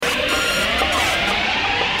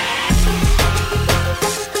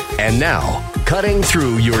And now, cutting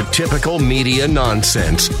through your typical media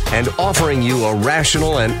nonsense and offering you a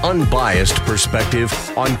rational and unbiased perspective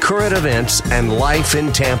on current events and life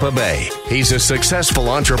in Tampa Bay. He's a successful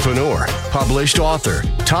entrepreneur, published author,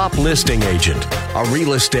 top listing agent, a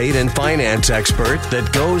real estate and finance expert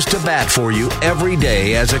that goes to bat for you every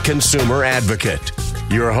day as a consumer advocate.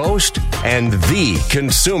 Your host and the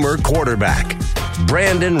consumer quarterback,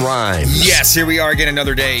 Brandon Rhymes. Yes, here we are again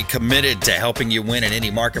another day, committed to helping you win in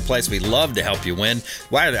any marketplace. We love to help you win.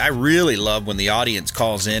 I really love when the audience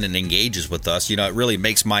calls in and engages with us. You know, it really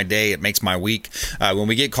makes my day. It makes my week. When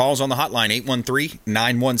we get calls on the hotline,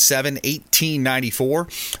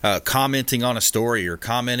 813-917-1894, commenting on a story or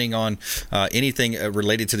commenting on anything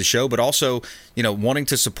related to the show, but also, you know, wanting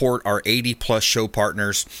to support our 80-plus show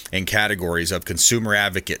partners and categories of consumer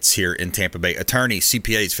advocates here in Tampa Bay, attorneys,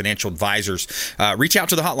 CPAs, financial advisors. Reach out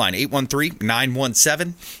to the hotline,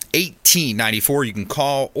 813-917-1894. You can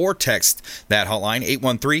call or text that hotline,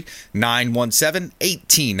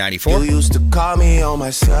 813-917-1894. You used to call me on my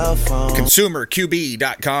cell phone.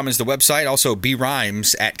 ConsumerQB.com is the website. Also,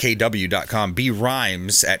 brhymes@kw.com.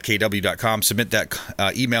 brhymes@kw.com. Submit that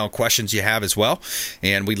email questions you have as well.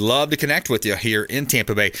 And we'd love to connect with you here in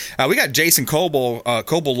Tampa Bay. We got Jason Coble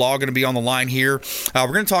Law going to be on the line here. We're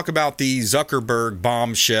going to talk about the Zuckerberg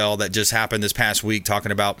bombshell that just happened this past week,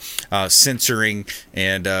 talking about censoring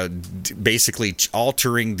and basically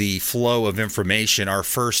altering the flow of information. Our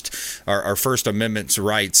First Amendment's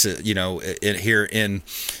rights, here in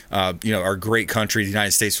our great country, the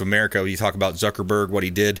United States of America. You talk about Zuckerberg, what he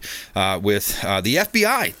did with the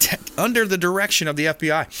FBI, under the direction of the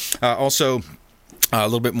FBI. Also, a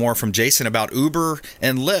little bit more from Jason about Uber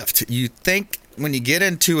and Lyft. You think when you get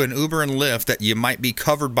into an Uber and Lyft that you might be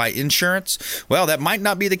covered by insurance? Well, that might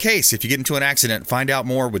not be the case if you get into an accident. Find out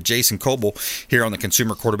more with Jason Coble here on the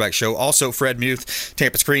Consumer Quarterback Show. Also, Fred Muth,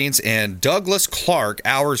 Tampa Screens, and Douglas Clark,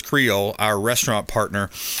 Hours Creole, our restaurant partner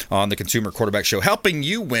on the Consumer Quarterback Show, helping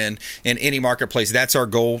you win in any marketplace. That's our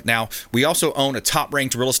goal. Now, we also own a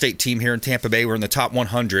top-ranked real estate team here in Tampa Bay. We're in the top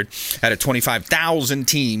 100 out of 25,000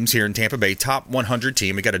 teams here in Tampa Bay. Top 100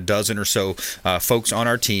 team. We got a dozen or so folks on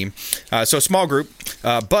our team. So a small group,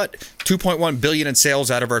 but $2.1 billion in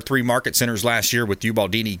sales out of our 3 market centers last year with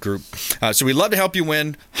Ubaldini Group. So we'd love to help you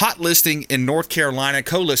win. Hot listing in North Carolina,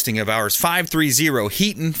 co-listing of ours, 530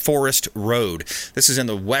 Heaton Forest Road. This is in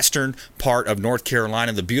the western part of North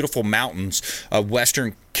Carolina, the beautiful mountains of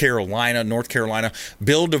Western Carolina, North Carolina.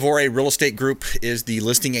 Bill DeVore Real Estate Group is the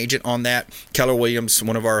listing agent on that. Keller Williams,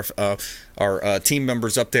 one of our team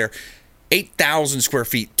members up there. 8,000 square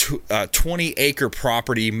feet, 20-acre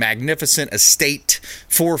property, magnificent estate,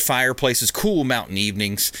 4 fireplaces, cool mountain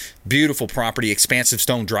evenings, beautiful property, expansive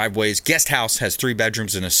stone driveways. Guest house has 3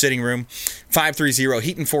 bedrooms and a sitting room. 530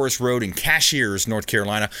 Heaton Forest Road in Cashiers, North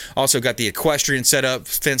Carolina. Also got the equestrian set up,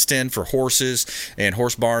 fenced in for horses and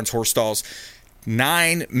horse barns, horse stalls.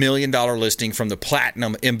 $9 million listing from the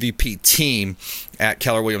Platinum MVP team at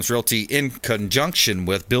Keller Williams Realty in conjunction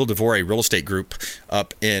with Bill DeVore Real Estate Group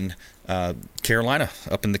up in Carolina,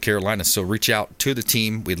 up in the Carolinas. So reach out to the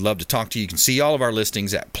team. We'd love to talk to you. You can see all of our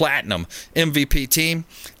listings at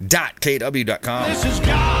platinummvpteam.kw.com. This is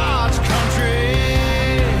God's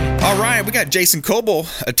country. All right, we got Jason Coble,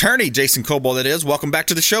 attorney Jason Coble, that is. Welcome back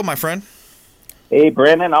to the show, my friend. Hey,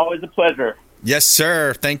 Brandon, always a pleasure. Yes,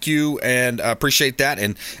 sir. Thank you, and I appreciate that.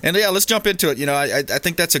 And yeah, let's jump into it. You know, I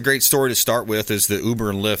think that's a great story to start with, is the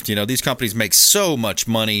Uber and Lyft. You know, these companies make so much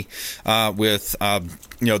money with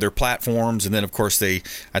their platforms, and then of course I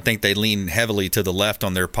think they lean heavily to the left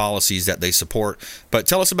on their policies that they support. But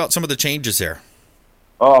tell us about some of the changes there.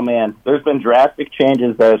 Oh man, there's been drastic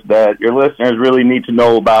changes that your listeners really need to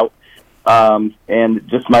know about. And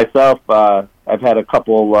just myself, I've had a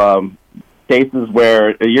couple cases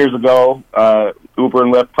where years ago, Uber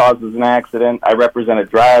and Lyft causes an accident. I represented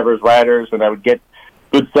drivers, riders, and I would get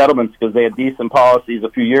good settlements because they had decent policies a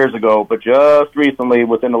few years ago. But just recently,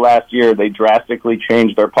 within the last year, they drastically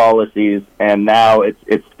changed their policies, and now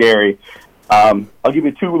it's scary. I'll give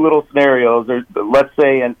you 2 little scenarios. Let's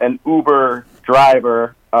say an Uber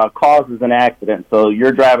driver causes an accident. So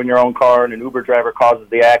you're driving your own car, and an Uber driver causes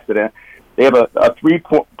the accident. They have a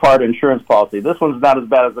 3-part insurance policy. This one's not as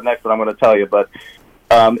bad as the next one I'm going to tell you, but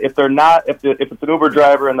if it's an Uber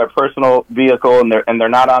driver in their personal vehicle and they're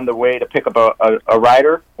not on the way to pick up a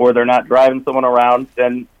rider, or they're not driving someone around,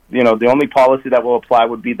 then the only policy that will apply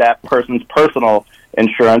would be that person's personal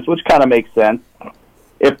insurance, which kind of makes sense.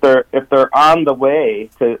 If they're on the way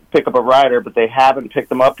to pick up a rider but they haven't picked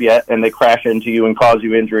them up yet and they crash into you and cause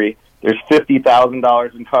you injury, there's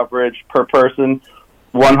 $50,000 in coverage per person.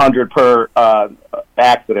 $100 per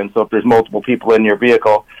accident, so if there's multiple people in your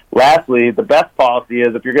vehicle. Lastly, the best policy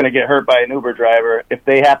is if you're going to get hurt by an Uber driver, if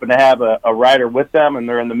they happen to have a rider with them and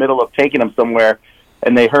they're in the middle of taking them somewhere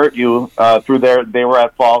and they hurt you they were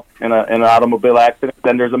at fault in an automobile accident,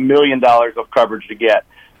 then there's $1 million of coverage to get.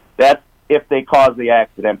 That's if they cause the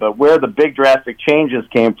accident. But where the big drastic changes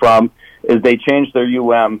came from is they changed their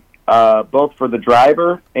both for the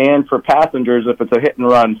driver and for passengers if it's a hit and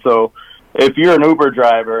run. So if you're an Uber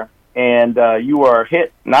driver and you are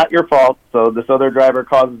hit, not your fault, so this other driver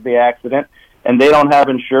causes the accident, and they don't have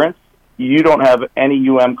insurance, you don't have any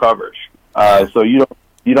coverage. So you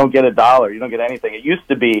don't get $1. You don't get anything. It used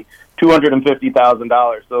to be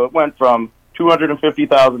 $250,000. So it went from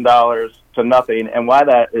 $250,000 to nothing. And why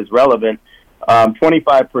that is relevant,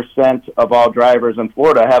 25% of all drivers in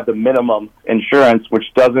Florida have the minimum insurance, which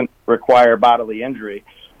doesn't require bodily injury.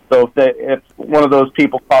 So if one of those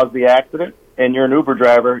people caused the accident and you're an Uber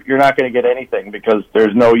driver, you're not going to get anything because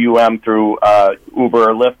there's no through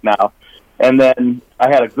Uber or Lyft now. And then I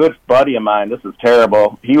had a good buddy of mine. This is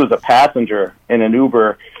terrible. He was a passenger in an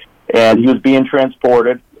Uber, and he was being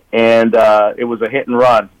transported, and it was a hit and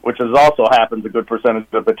run, which also happens a good percentage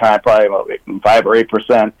of the time, probably about 5 or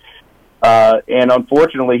 8%. And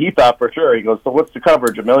unfortunately, he thought for sure. He goes, so what's the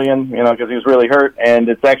coverage? $1 million? Because he was really hurt, and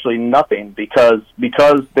it's actually nothing because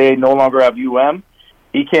they no longer have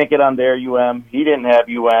he can't get on their He didn't have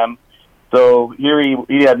so here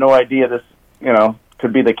he had no idea this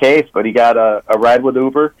could be the case, but he got a ride with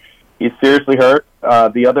Uber. He's seriously hurt.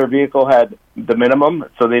 The other vehicle had the minimum,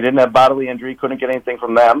 so they didn't have bodily injury, couldn't get anything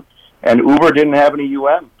from them. And Uber didn't have any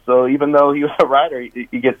so even though he was a rider,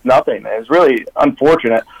 he gets nothing. It's really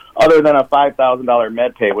unfortunate, other than a $5,000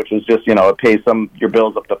 med pay, which is just, it pays your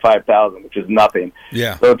bills up to $5,000, which is nothing.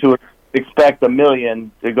 Yeah. So to expect $1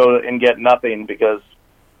 million to go and get nothing because,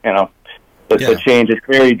 the change is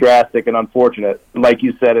very drastic and unfortunate, like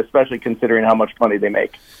you said, especially considering how much money they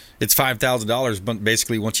make. It's $5,000, but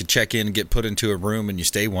basically once you check in and get put into a room and you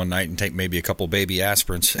stay one night and take maybe a couple baby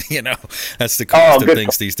aspirins, that's the cost of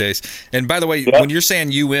things these days. And by the way, when you're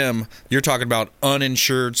saying you're talking about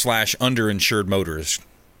uninsured/underinsured motorists.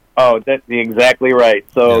 Oh, that's exactly right.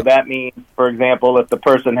 So that means, for example, if the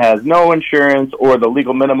person has no insurance or the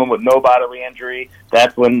legal minimum with no bodily injury,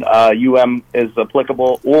 that's when is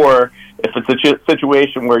applicable. Or if it's a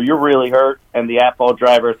situation where you're really hurt and the at-fault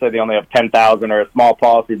driver said they only have $10,000 or a small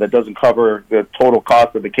policy that doesn't cover the total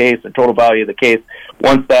cost of the case, the total value of the case,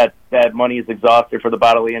 once that money is exhausted for the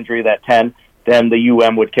bodily injury, that 10, then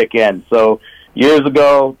the would kick in. So years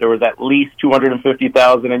ago, there was at least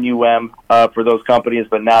 $250,000 in for those companies,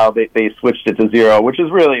 but now they switched it to zero, which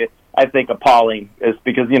is really, I think, appalling. Is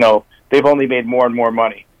because they've only made more and more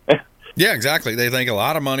money. Yeah, exactly. They make a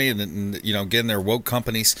lot of money, and again, they're woke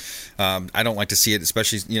companies. I don't like to see it,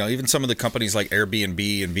 especially even some of the companies like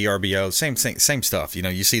Airbnb and VRBO, same stuff.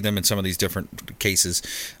 You see them in some of these different cases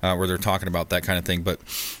where they're talking about that kind of thing. But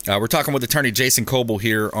we're talking with attorney Jason Coble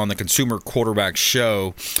here on the Consumer Quarterback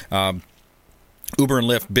Show. Uber and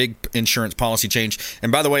Lyft, big insurance policy change.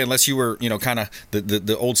 And by the way, unless you were, kind of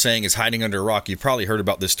the old saying is hiding under a rock, you've probably heard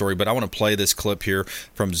about this story, but I want to play this clip here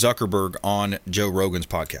from Zuckerberg on Joe Rogan's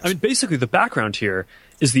podcast. I mean, basically the background here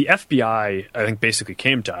is the FBI, I think, basically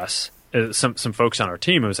came to us, some folks on our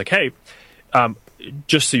team, and was like, hey,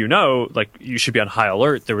 just so you know, you should be on high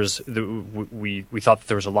alert. There was we thought that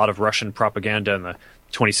there was a lot of Russian propaganda in the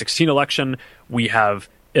 2016 election. We have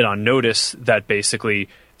it on notice that basically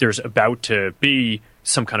there's about to be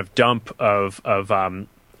some kind of dump of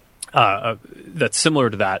that's similar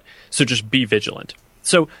to that. So just be vigilant.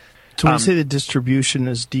 So when you say the distribution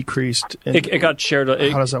is decreased, it got shared.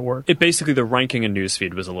 How does that work? It basically, the ranking in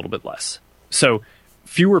newsfeed was a little bit less. So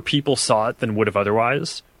fewer people saw it than would have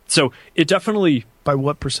otherwise. So it definitely... By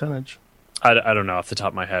what percentage? I don't know off the top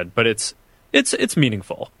of my head, but it's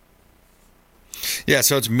meaningful. Yeah,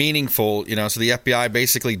 so it's meaningful, so the FBI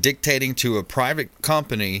basically dictating to a private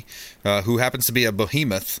company who happens to be a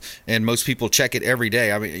behemoth, and most people check it every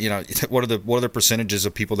day. I mean, what are the percentages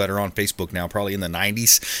of people that are on Facebook now? Probably in the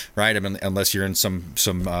 90s, right? I mean, unless you're in some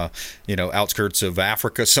outskirts of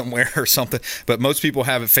Africa somewhere or something. But most people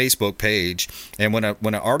have a Facebook page, and when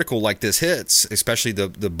an article like this hits, especially the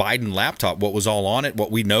Biden laptop, what was all on it, what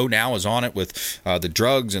we know now is on it with the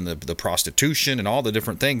drugs and the prostitution and all the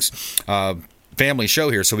different things. Family show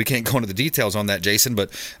here, so we can't go into the details on that, Jason, but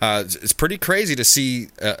it's pretty crazy to see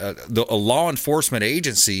a law enforcement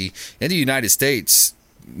agency in the United States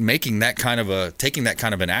taking that kind of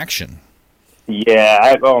an action.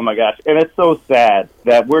 Yeah, oh my gosh, and it's so sad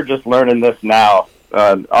that we're just learning this now,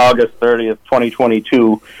 August 30th,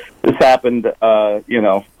 2022, this happened,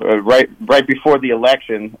 right before the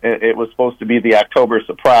election. It was supposed to be the October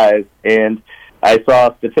surprise, and I saw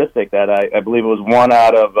a statistic that I believe it was 1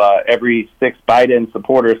 out of every 6 Biden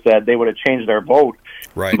supporters said they would have changed their vote,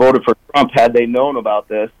 Right. and voted for Trump had they known about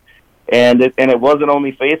this. And it wasn't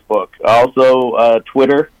only Facebook. Also,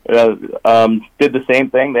 Twitter did the same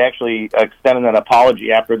thing. They actually extended an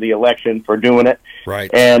apology after the election for doing it.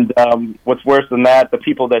 Right. And what's worse than that, the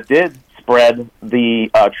people that did spread the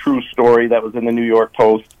true story that was in the New York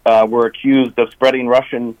Post were accused of spreading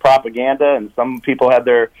Russian propaganda, and some people had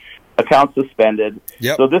their accounts suspended.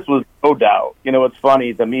 Yep. So this was no doubt. It's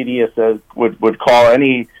funny. The media would call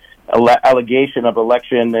any allegation of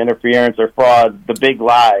election interference or fraud the big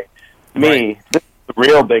lie. To me, this is the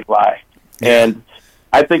real big lie. And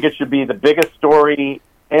I think it should be the biggest story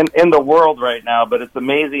in the world right now, but it's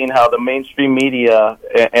amazing how the mainstream media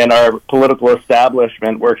and our political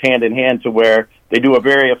establishment work hand in hand to where they do a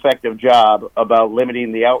very effective job about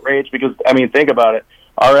limiting the outrage. Because, think about it.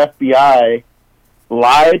 Our FBI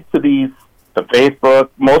lied to Facebook,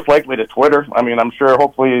 most likely to Twitter. I'm sure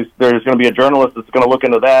hopefully there's going to be a journalist that's going to look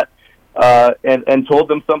into that. And told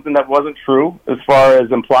them something that wasn't true, as far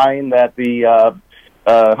as implying that the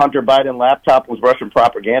Hunter Biden laptop was Russian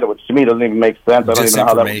propaganda, which to me doesn't even make sense. I don't even know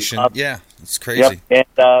how that was possible. Yeah, it's crazy. Yep.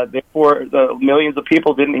 And therefore, the millions of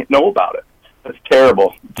people didn't know about it. It's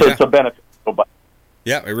terrible to benefit nobody.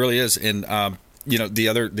 Yeah, it really is. And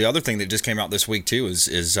the other thing that just came out this week too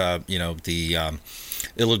is the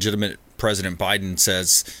illegitimate President Biden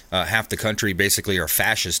says half the country basically are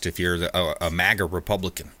fascist if you're a MAGA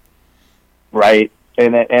Republican. Right,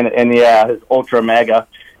 and his ultra mega.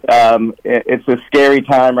 It's a scary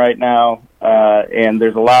time right now, and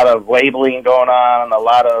there's a lot of labeling going on, a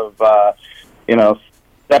lot of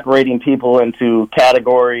separating people into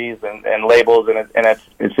categories and labels, and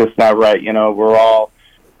it's just not right. We're all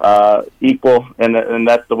equal, and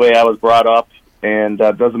that's the way I was brought up. And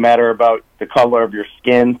it doesn't matter about the color of your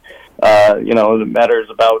skin. It matters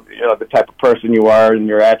about the type of person you are and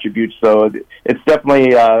your attributes. So it's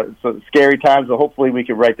definitely some scary times. So hopefully we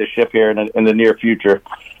can right the ship here in the near future.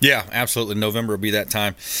 Yeah, absolutely. November will be that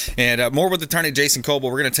time. And more with attorney Jason Coble.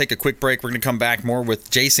 We're going to take a quick break. We're going to come back more with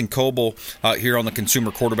Jason Coble here on the Consumer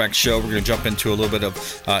Quarterback Show. We're going to jump into a little bit of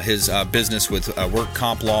his business with work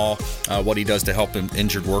comp law, what he does to help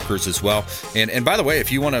injured workers as well. And by the way,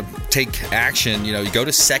 if you want to take action, you go to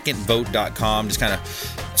secondvote.com. Just kind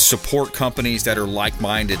of support companies that are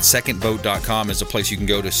like-minded. Secondvote.com is a place you can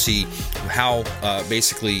go to see how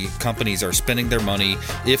basically companies are spending their money,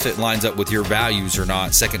 if it lines up with your values or not.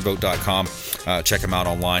 Secondvote.com. Check them out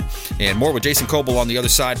online. And more with Jason Coble on the other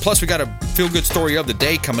side. Plus, we got a feel-good story of the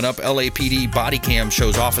day coming up. LAPD body cam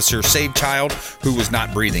shows officer saved child who was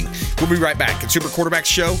not breathing. We'll be right back. Consumer Quarterback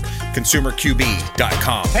Show,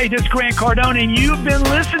 ConsumerQB.com. Hey, this is Grant Cardone, and you've been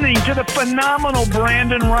listening to the phenomenal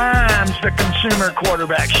Brandon Rhymes, the Consumer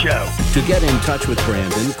Quarterback Show. To get in touch with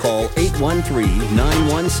Brandon, call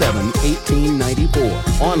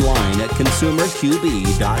 813-917-1894. Online at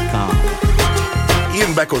ConsumerQB.com.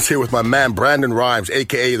 Ian Beckles here with my man Brandon Rhymes,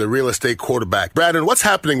 a.k.a. the Real Estate Quarterback. Brandon, what's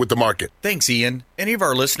happening with the market? Thanks, Ian. Any of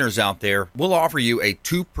our listeners out there, we'll offer you a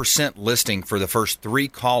 2% listing for the first 3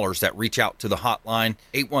 callers that reach out to the hotline,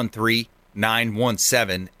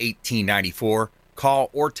 813-917-1894. Call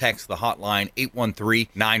or text the hotline,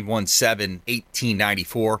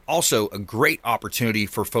 813-917-1894. Also, a great opportunity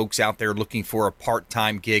for folks out there looking for a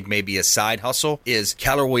part-time gig, maybe a side hustle, is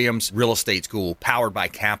Keller Williams Real Estate School, powered by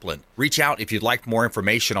Kaplan. Reach out if you'd like more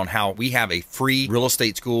information on how we have a free real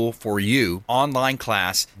estate school for you, online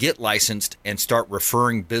class, get licensed, and start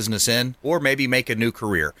referring business in, or maybe make a new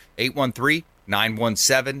career.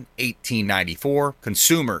 813-917-1894,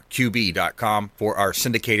 ConsumerQB.com for our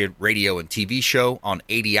syndicated radio and TV show on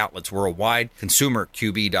 80 outlets worldwide,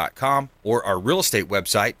 ConsumerQB.com, or our real estate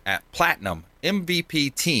website at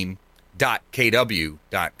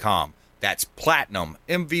PlatinumMVPTeam.kw.com. That's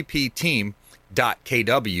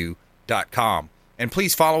PlatinumMVPTeam.kw.com. And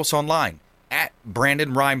please follow us online at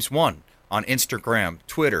Brandon Rhymes 1 on Instagram,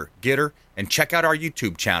 Twitter, Getter, and check out our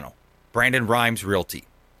YouTube channel, Brandon Rhymes Realty.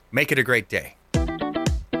 Make it a great day.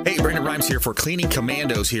 Hey, Brandon Rhymes here for Cleaning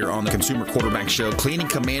Commandos here on the Consumer Quarterback Show. Cleaning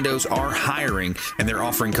Commandos are hiring, and they're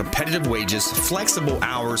offering competitive wages, flexible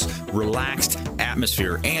hours, relaxed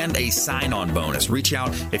atmosphere, and a sign-on bonus. Reach out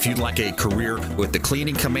if you'd like a career with the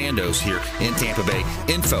Cleaning Commandos here in Tampa Bay.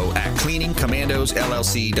 Info at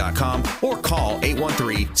cleaningcommandosllc.com or call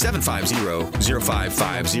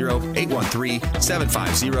 813-750-0550,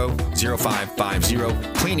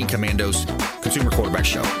 813-750-0550. Cleaning Commandos, Consumer Quarterback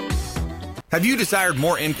Show. Have you desired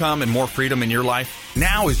more income and more freedom in your life?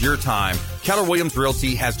 Now is your time. Keller Williams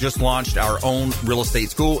Realty has just launched our own real estate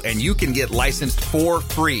school, and you can get licensed for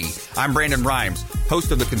free. I'm Brandon Rhymes,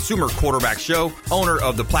 host of the Consumer Quarterback Show, owner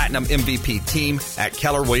of the Platinum MVP team at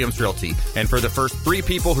Keller Williams Realty. And for the first 3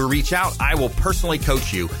 people who reach out, I will personally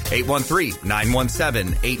coach you.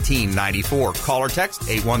 813-917-1894. Call or text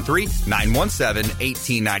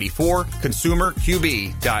 813-917-1894.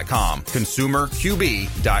 ConsumerQB.com.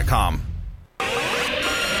 ConsumerQB.com.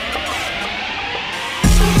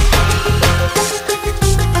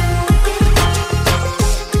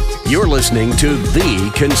 You're listening to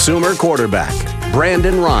The Consumer Quarterback,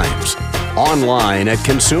 Brandon Rhymes, online at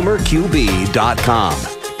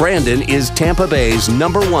consumerqb.com. Brandon is Tampa Bay's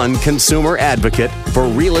 #1 consumer advocate for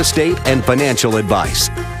real estate and financial advice.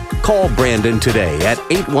 Call Brandon today at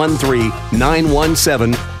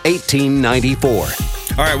 813-917-1894.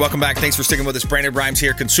 All right, welcome back. Thanks for sticking with us. Brandon Rhymes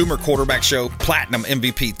here, Consumer Quarterback Show, Platinum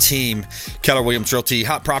MVP team, Keller Williams Realty.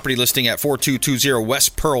 Hot property listing at 4220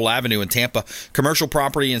 West Pearl Avenue in Tampa. Commercial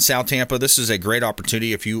property in South Tampa. This is a great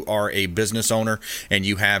opportunity if you are a business owner and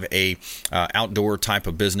you have a outdoor type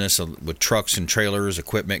of business with trucks and trailers,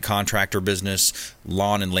 equipment, contractor business,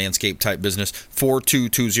 lawn and landscape type business.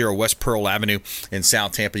 4220 West Pearl Avenue in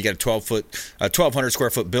South Tampa. You got a 1,200 square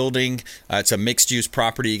foot building. It's a mixed use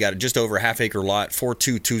property. You got just over a half acre lot.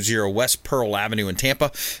 4220 West Pearl Avenue in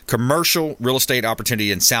Tampa. Commercial real estate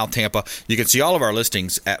opportunity in South Tampa. You can see all of our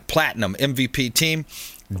listings at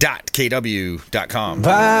platinummvpteam.kw.com.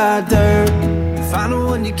 Buy dirt, find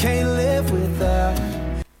one you can't live without.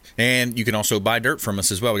 And you can also buy dirt from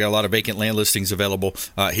us as well. We got a lot of vacant land listings available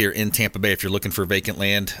here in Tampa Bay. If you're looking for vacant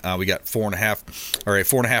land, we got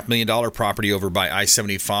 $4.5 million property over by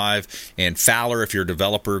I-75 and Fowler. If you're a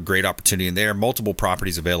developer, great opportunity in there. Multiple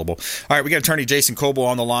properties available. All right, we got attorney Jason Coble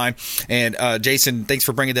on the line. And Jason, thanks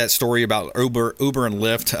for bringing that story about Uber and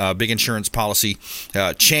Lyft, big insurance policy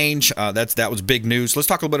change. That was big news. Let's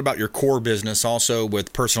talk a little bit about your core business also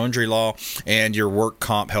with personal injury law and your work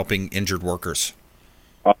comp helping injured workers.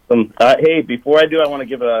 Awesome. Hey, before I do, I want to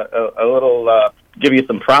give a little, give you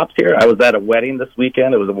some props here. I was at a wedding this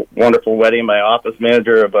weekend. It was a wonderful wedding. My office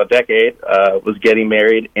manager of a decade was getting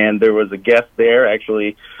married, and there was a guest there,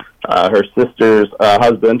 actually, her sister's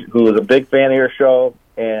husband, who was a big fan of your show.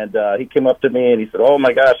 And he came up to me and he said, "Oh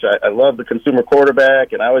my gosh, I love the Consumer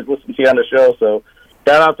Quarterback, and I always listen to you on the show." So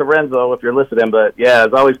shout out to Renzo if you're listening. But yeah,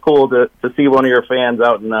 it's always cool to see one of your fans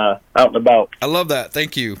out and about. I love that.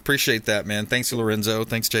 Thank you. Appreciate that, man. Thanks, Lorenzo.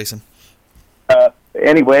 Thanks, Jason.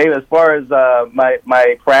 Anyway, as far as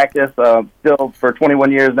my practice, still for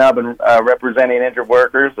 21 years now, I've been representing injured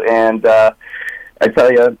workers, and I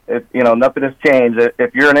tell you, nothing has changed.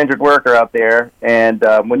 If you're an injured worker out there, and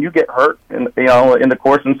when you get hurt, in the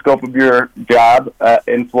course and scope of your job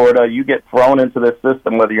in Florida, you get thrown into this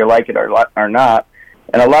system, whether you like it or not.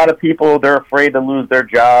 And a lot of people, they're afraid to lose their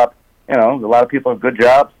job. A lot of people have good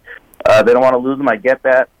jobs. They don't want to lose them. I get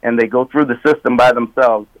that. And they go through the system by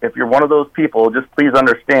themselves. If you're one of those people, just please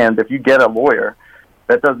understand, if you get a lawyer,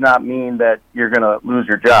 that does not mean that you're going to lose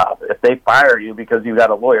your job. If they fire you because you got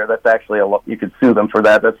a lawyer, that's actually you could sue them for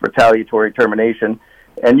that. That's retaliatory termination.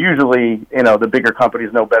 And usually, the bigger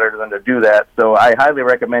companies know better than to do that. So I highly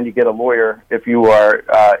recommend you get a lawyer if you are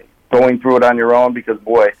going through it on your own, because,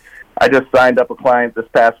 boy, I just signed up a client this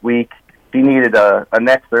past week. She needed a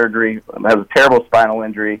neck surgery, has a terrible spinal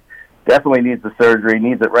injury, definitely needs the surgery,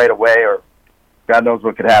 needs it right away, or God knows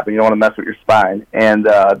what could happen. You don't want to mess with your spine. And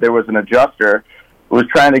there was an adjuster who was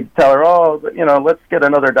trying to tell her, let's get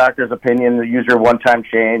another doctor's opinion, use your one-time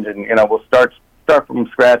change, and, we'll start from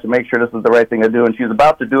scratch and make sure this is the right thing to do. And she was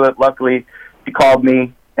about to do it. Luckily, she called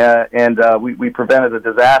me, and we prevented a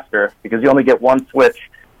disaster, because you only get one switch.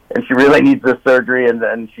 And she really needs this surgery,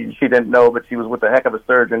 and she didn't know, but she was with a heck of a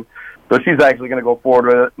surgeon. So she's actually going to go forward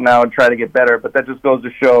with it now and try to get better. But that just goes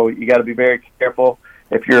to show you got to be very careful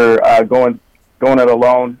if you're going it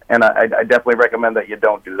alone, and I definitely recommend that you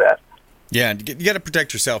don't do that. Yeah, you got to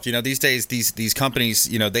protect yourself. These days, these companies,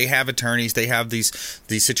 they have attorneys. They have these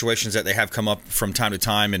situations that they have come up from time to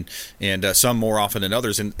time, and some more often than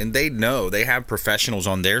others. And they know they have professionals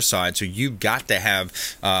on their side. So you've got to have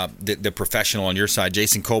the professional on your side.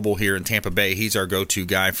 Jason Coble here in Tampa Bay, he's our go-to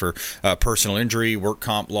guy for personal injury, work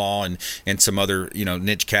comp law, and some other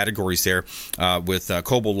niche categories there with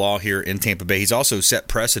Coble Law here in Tampa Bay. He's also set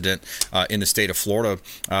precedent in the state of Florida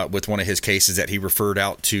with one of his cases that he referred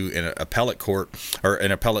out to an appellate court or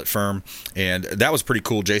an appellate firm, and that was pretty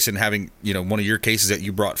cool, Jason, having one of your cases that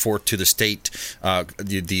you brought forth to the state,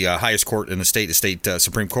 the highest court in the state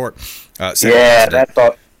Supreme Court. That's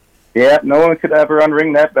all. Yeah, no one could ever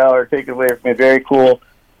unring that bell or take it away from me. Very cool.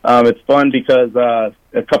 It's fun because about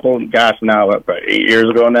 8 years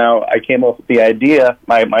ago now, I came up with the idea.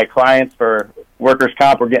 My clients for workers'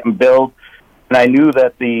 comp were getting billed, and I knew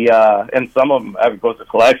that and some of them have goes to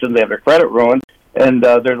collections, they have their credit ruined, and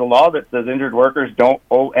there's a law that says injured workers don't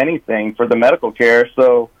owe anything for the medical care,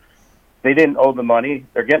 so they didn't owe the money.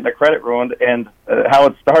 They're getting their credit ruined, and how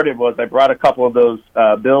it started was I brought a couple of those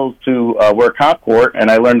bills to work comp court, and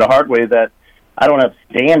I learned the hard way that I don't have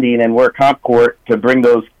standing in work comp court to bring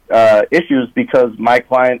those issues because my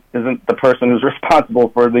client isn't the person who's responsible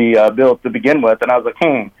for the bill to begin with. And I was like,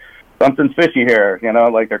 something's fishy here.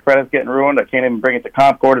 Like their credit's getting ruined. I can't even bring it to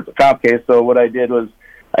comp court. It's a comp case. So what I did was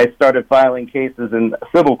I started filing cases in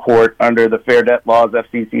civil court under the fair debt laws,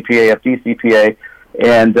 FCCPA, FDCPA,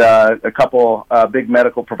 and a couple big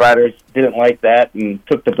medical providers didn't like that and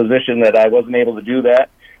took the position that I wasn't able to do that.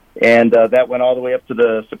 And that went all the way up to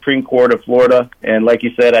the Supreme Court of Florida. And like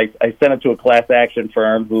you said, I sent it to a class action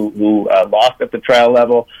firm who lost at the trial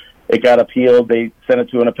level. It got appealed. They sent it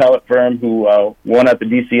to an appellate firm who won at the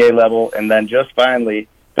DCA level. And then just finally,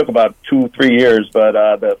 took about 2-3 years, but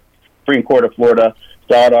the Supreme Court of Florida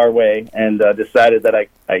saw it our way and decided that I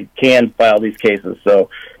can file these cases. So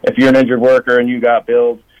if you're an injured worker and you got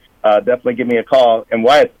billed, definitely give me a call. And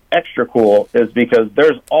why it's extra cool is because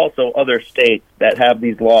there's also other states that have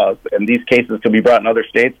these laws, and these cases can be brought in other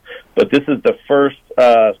states, but this is the first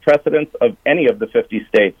precedence of any of the 50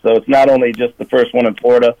 states. So it's not only just the first one in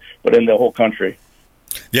Florida, but in the whole country.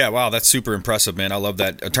 Yeah, wow, that's super impressive, man. I love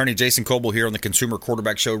that. Attorney Jason Coble here on the Consumer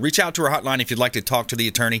Quarterback Show. Reach out to our hotline if you'd like to talk to the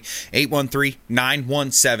attorney,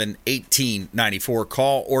 813-917-1894.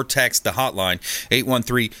 Call or text the hotline,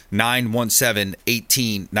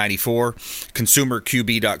 813-917-1894.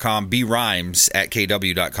 ConsumerQB.com,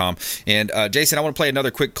 brimes@kw.com. And Jason, I want to play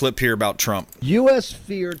another quick clip here about Trump. U.S.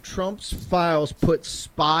 fear Trump's files put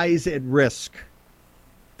spies at risk.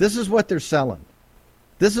 This is what they're selling.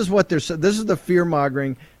 This is the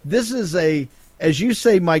fear-mongering. This is as you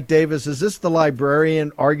say, Mike Davis, is this the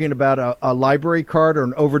librarian arguing about a library card or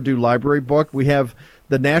an overdue library book? We have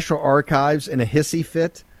the National Archives in a hissy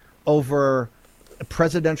fit over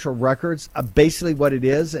presidential records, basically what it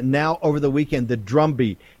is. And now over the weekend, the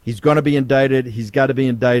drumbeat. He's going to be indicted. He's got to be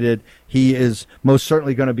indicted. He is most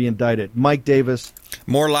certainly going to be indicted. Mike Davis.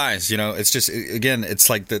 More lies, It's just, again,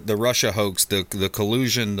 it's like the Russia hoax, the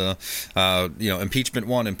collusion, the impeachment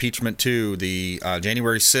 1, impeachment 2, the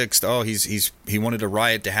January 6th. Oh, he wanted a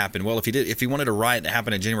riot to happen. Well, if he wanted a riot to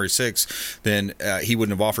happen on January 6th, then he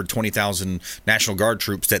wouldn't have offered 20,000 National Guard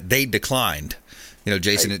troops that they declined.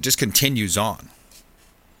 Jason, it just continues on.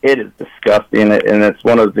 It is disgusting, and it's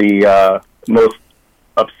one of the most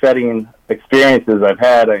upsetting experiences I've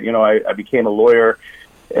had. I became a lawyer,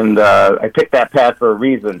 and I picked that path for a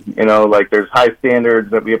reason. Like there's high standards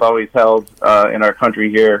that we have always held in our country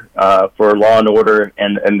here for law and order,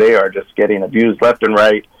 and they are just getting abused left and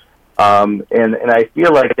right. And I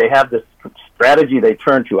feel like they have this strategy they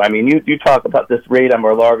turn to. I mean, you talk about this raid on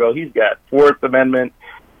Mar-a-Lago. He's got Fourth Amendment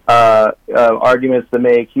arguments to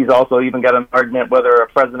make. He's also even got an argument whether a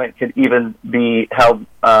president could even be held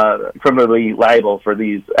criminally liable for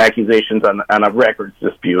these accusations on a records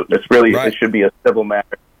dispute. It's really right. It should be a civil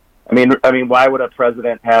matter. I mean, why would a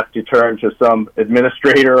president have to turn to some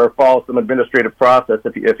administrator or follow some administrative process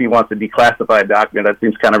if he wants to declassify a document? That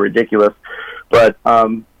seems kind of ridiculous. But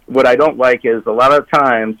what I don't like is a lot of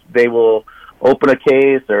times they will open a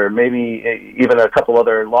case or maybe even a couple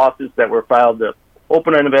other lawsuits that were filed to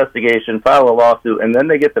open an investigation, file a lawsuit, and then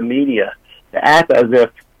they get the media to act as if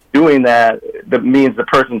doing that means the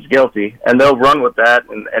person's guilty, and they'll run with that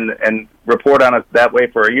and report on it that way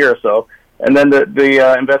for a year or so, and then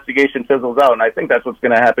the investigation fizzles out, and I think that's what's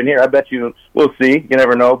going to happen here. I bet you, we'll see, you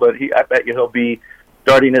never know, but I bet you he'll be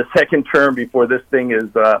starting his second term before this thing is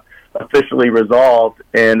officially resolved,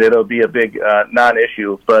 and it'll be a big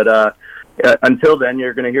non-issue, but until then,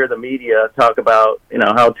 you're going to hear the media talk about,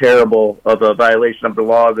 how terrible of a violation of the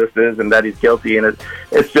law this is and that he's guilty. And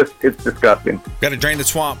it's disgusting. Got to drain the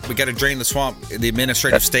swamp. We got to drain the swamp, the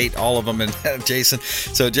administrative state, all of them. And Jason.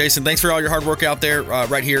 So, Jason, thanks for all your hard work out there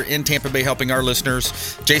right here in Tampa Bay helping our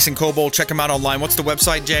listeners. Jason Coble, check him out online. What's the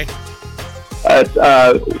website, Jay?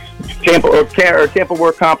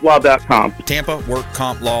 TampaWorkCompLaw.com.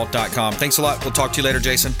 TampaWorkCompLaw.com. Thanks a lot. We'll talk to you later,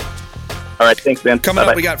 Jason. All right, thanks, man. Coming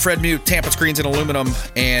up, we got Fred Mute, Tampa Screens and Aluminum,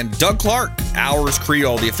 and Doug Clark, Ours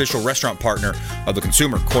Creole, the official restaurant partner of the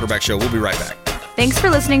Consumer Quarterback Show. We'll be right back. Thanks for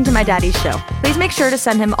listening to My Daddy's Show. Please make sure to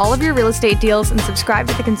send him all of your real estate deals and subscribe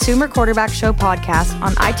to the Consumer Quarterback Show podcast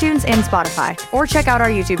on iTunes and Spotify, or check out our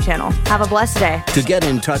YouTube channel. Have a blessed day. To get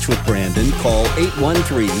in touch with Brandon, call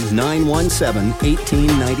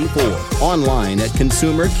 813-917-1894. Online at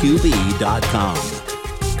consumerqb.com.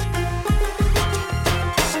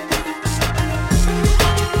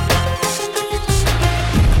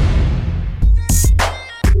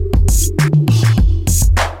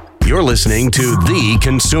 You're listening to the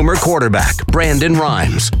Consumer Quarterback, Brandon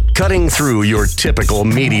Rhymes, cutting through your typical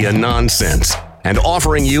media nonsense and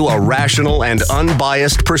offering you a rational and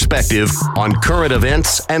unbiased perspective on current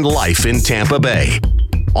events and life in Tampa Bay.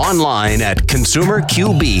 Online at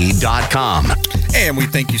consumerqb.com. And we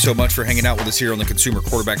thank you so much for hanging out with us here on the Consumer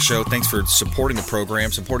Quarterback Show. Thanks for supporting the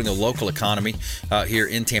program, supporting the local economy here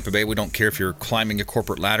in Tampa Bay. We don't care if you're climbing a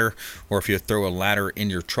corporate ladder or if you throw a ladder in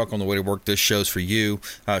your truck on the way to work. This show's for you.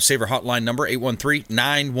 Save our hotline number,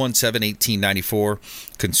 813-917-1894.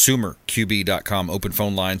 ConsumerQB.com. Open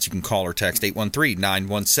phone lines. You can call or text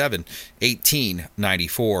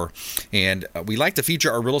 813-917-1894. And we like to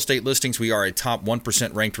feature our real estate listings. We are a top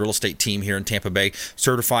 1% ranked real estate team here in Tampa Bay.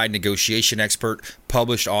 Certified negotiation expert,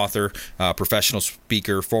 published author, professional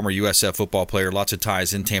speaker, former USF football player, lots of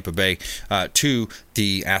ties in Tampa Bay to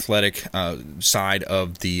the athletic side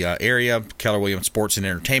of the area, Keller Williams Sports and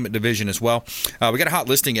Entertainment Division as well. We got a hot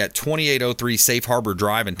listing at 2803 Safe Harbor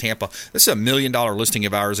Drive in Tampa. This is $1 million listing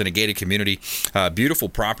of ours in a gated community. Beautiful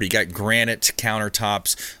property. You got granite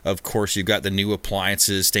countertops. Of course, you've got the new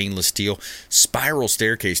appliances, stainless steel, spiral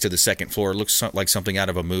staircase to the second floor. It looks like something out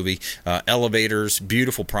of a movie. Elevators,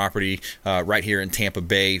 beautiful property right here in Tampa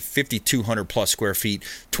Bay, 5,200 plus square feet,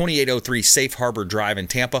 2803 Safe Harbor Drive in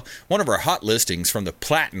Tampa. One of our hot listings from the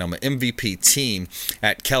Platinum MVP team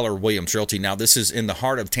at Keller Williams Realty. Now, this is in the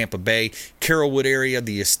heart of Tampa Bay, Carrollwood area,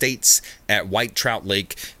 the estates at White Trout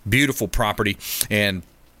Lake. Beautiful property. And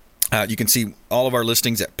you can see all of our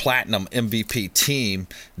listings at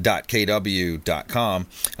platinummvpteam.kw.com.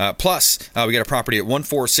 Plus, we got a property at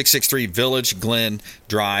 14663 Village Glen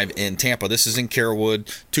Drive in Tampa. This is in Carrollwood,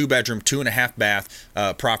 2-bedroom, 2.5 bath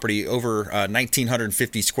property, over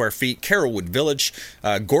 1,950 square feet. Carrollwood Village,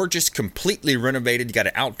 gorgeous, completely renovated. You got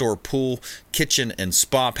an outdoor pool, kitchen, and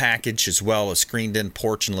spa package, as well as screened-in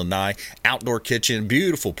porch and lanai, outdoor kitchen.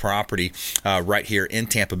 Beautiful property right here in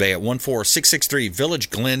Tampa Bay at 14663 Village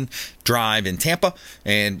Glen Drive in Tampa.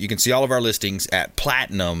 And you can see all of our listings at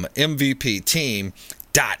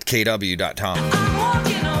platinummvpteam.kw.com. I'm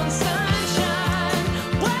walking on sunshine.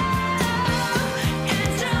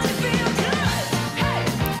 It's time to feel good.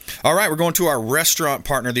 Hey. All right, we're going to our restaurant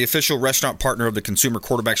partner, the official restaurant partner of the Consumer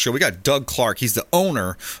Quarterback Show. We got Doug Clark. He's the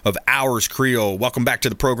owner of Ours Creole. Welcome back to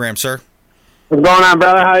the program, sir. What's going on,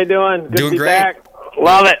 brother? How you doing? Good Doing to be great. back.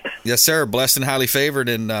 Love it. Yes, sir. Blessed and highly favored.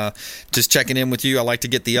 And just checking in with you. I like to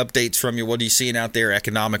get the updates from you. What are you seeing out there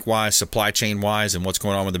economic-wise, supply chain-wise, and what's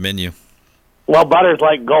going on with the menu? Well, butter's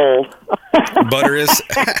like gold. Butter is?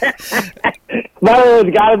 Butter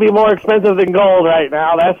has got to be more expensive than gold right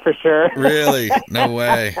now, that's for sure. Really? No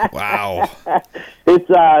way. Wow.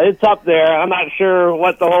 It's up there. I'm not sure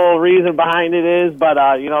what the whole reason behind it is, but,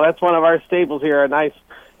 that's one of our staples here, a nice,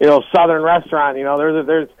 southern restaurant.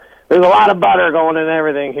 There's a lot of butter going in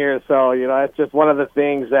everything here, so, it's just one of the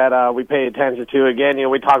things that we pay attention to. Again,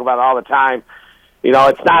 we talk about it all the time.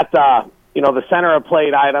 It's not, the center of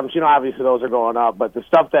plate items, obviously those are going up, but the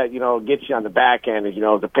stuff that, gets you on the back end is,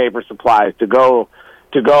 the paper supplies, to go,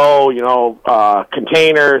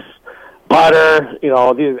 containers, butter,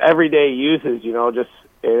 these everyday uses,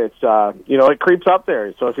 it creeps up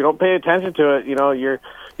there. So if you don't pay attention to it, you're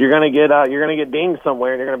going to get dinged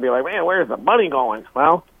somewhere, and you're going to be like, man, where's the money going?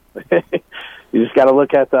 Well, you just got to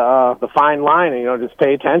look at the fine line and just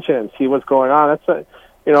pay attention and see what's going on. So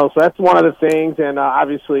that's one of the things. And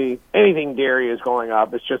obviously, anything dairy is going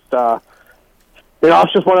up. It's just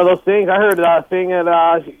it's just one of those things. I heard a thing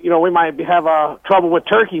that we might have trouble with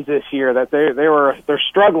turkeys this year. That they're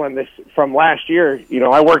struggling from last year.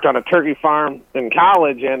 I worked on a turkey farm in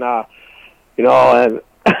college, and and and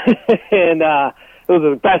it was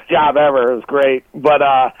the best job ever. It was great, but.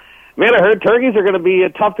 Man, I heard turkeys are going to be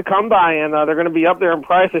tough to come by, and they're going to be up there in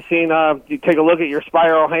price. I've seen you take a look at your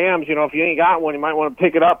spiral hams. If you ain't got one, you might want to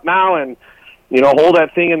pick it up now and hold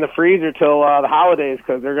that thing in the freezer till the holidays,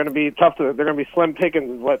 because they're going to be tough. They're going to be slim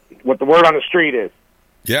pickings. What the word on the street is.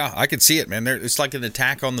 Yeah, I could see it, man. It's like an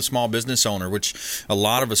attack on the small business owner, which a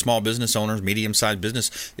lot of a small business owners, medium-sized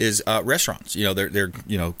business, is restaurants. They're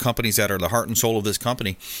companies that are the heart and soul of this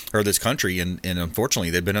company or this country, and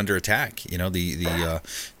unfortunately, they've been under attack.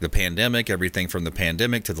 The pandemic, everything from the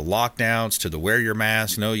pandemic to the lockdowns to the wear your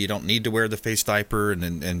mask. No, you don't need to wear the face diaper,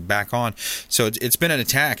 and back on. So it's been an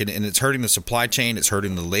attack, and it's hurting the supply chain. It's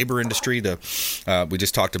hurting the labor industry. We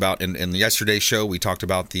just talked about in yesterday's show. We talked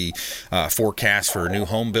about the forecast for new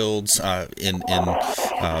home builds from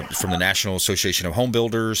the National Association of Home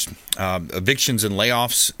Builders, evictions and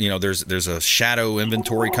layoffs. There's a shadow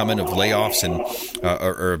inventory coming of layoffs and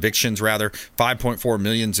or evictions rather. 5.4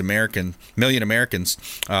 million Americans.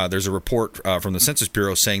 There's a report from the Census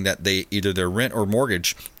Bureau saying that either their rent or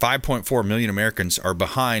mortgage. 5.4 million Americans are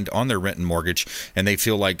behind on their rent and mortgage, and they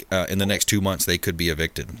feel like in the next 2 months they could be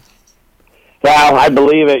evicted. Well, I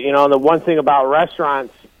believe it. The one thing about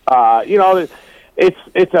restaurants, it's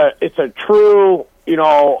a true,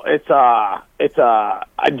 it's a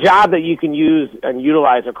job that you can use and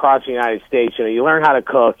utilize across the United States. You learn how to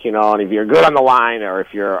cook, and if you're good on the line or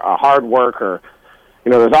if you're a hard worker,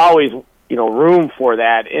 there's always, room for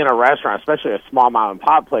that in a restaurant, especially a small mom and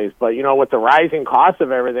pop place. But, with the rising cost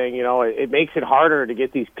of everything, it makes it harder to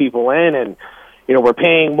get these people in, and we're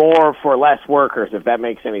paying more for less workers, if that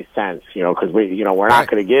makes any sense, because we're not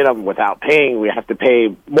going to get them without paying. We have to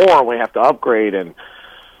pay more, and we have to upgrade. And,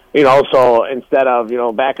 so instead of,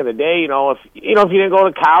 back in the day, if you didn't go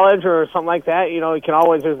to college or something like that,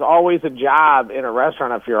 there's always a job in a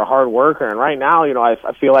restaurant if you're a hard worker. And right now,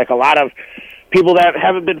 I feel like a lot of people that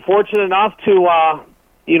haven't been fortunate enough to,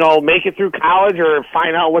 make it through college or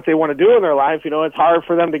find out what they want to do in their life, it's hard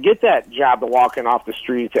for them to get that job to walking off the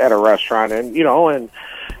streets at a restaurant. And,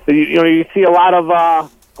 you see a lot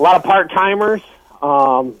of part-timers.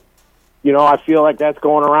 I feel like that's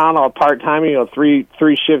going around all part-time, three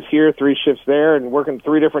shifts here, 3 shifts there, and working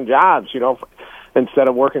 3 different jobs, instead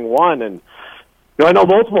of working one. And, I know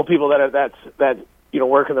multiple people that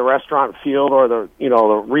work in the restaurant field or the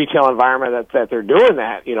retail environment that they're doing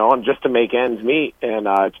that, and just to make ends meet. And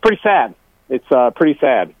it's pretty sad. It's pretty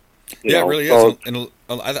sad. Yeah, it really is. And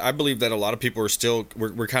I believe that a lot of people are still,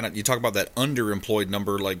 we're kind of, you talk about that underemployed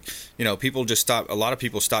number, like, people just stop, a lot of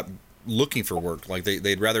people stop looking for work. Like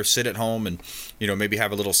they'd rather sit at home and maybe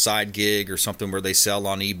have a little side gig or something where they sell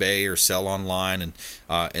on eBay or sell online, and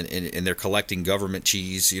they're collecting government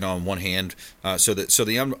cheese on one hand, so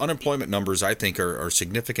the unemployment numbers I think are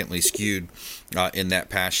significantly skewed in that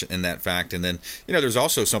fact. And then there's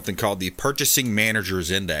also something called the Purchasing Managers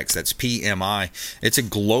Index. That's PMI. It's a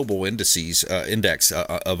global index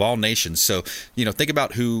of all nations. So think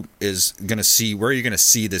about who is going to see, where you're going to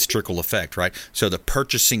see this trickle effect, right? So the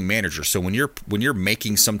purchasing manager. So when you're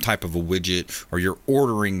making some type of a widget, or you're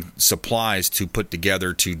ordering supplies to put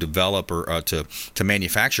together to develop or to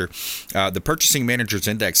manufacture, the Purchasing Managers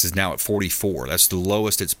Index is now at 44. That's the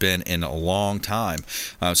lowest it's been in a long time.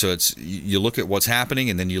 So you look at what's happening,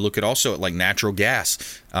 and then you look at also at like natural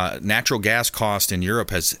gas. Natural gas cost in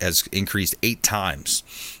Europe has increased 8 times.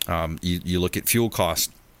 You look at fuel costs.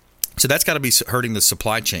 So that's got to be hurting the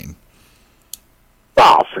supply chain.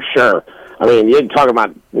 Oh, for sure. I mean, you're talking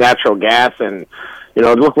about natural gas, and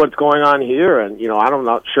look what's going on here. And I'm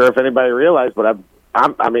not sure if anybody realized, but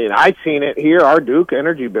I've seen it here. Our Duke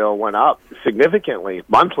energy bill went up significantly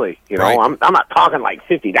monthly. Right. I'm not talking like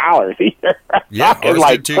 $50 either. Yeah, talking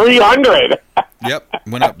like $300. Yep,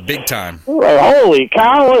 went up big time. Like, holy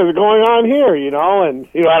cow, what is going on here? And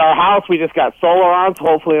at our house we just got solar on, so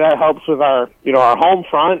hopefully that helps with our our home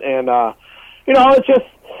front. And it's just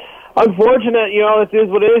unfortunate, it is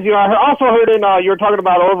what it is. I also heard you were talking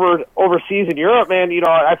about overseas in Europe, man.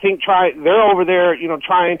 I think they're over there,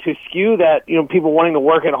 trying to skew that, people wanting to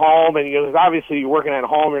work at home, and because obviously you're working at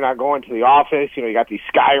home, you're not going to the office. You got these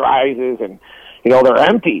sky rises, and they're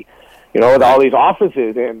empty, with all these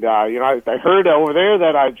offices. And I heard over there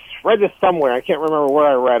that I read this somewhere. I can't remember where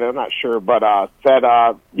I read it. I'm not sure, but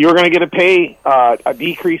that you're going to get a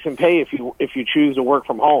decrease in pay if you choose to work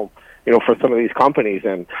from home. For some of these companies.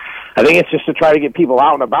 And I think it's just to try to get people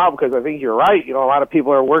out and about, because I think you're right. A lot of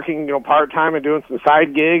people are working, part-time and doing some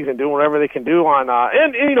side gigs and doing whatever they can do on,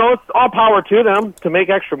 and it's all power to them to make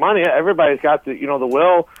extra money. Everybody's got the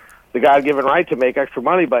will, the God-given right to make extra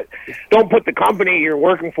money, but don't put the company you're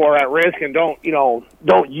working for at risk, and don't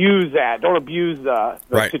use that. Don't abuse the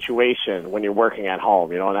right situation when you're working at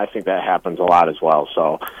home, and I think that happens a lot as well.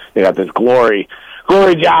 So you got this glory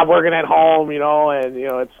job working at home, and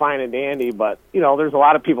it's fine and dandy, but there's a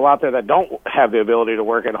lot of people out there that don't have the ability to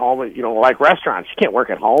work at home, like restaurants. You can't work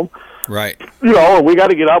at home. Right. we got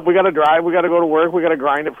to get up, we got to drive, we got to go to work, we got to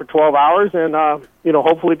grind it for 12 hours, and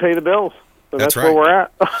hopefully pay the bills. So that's right. Where we're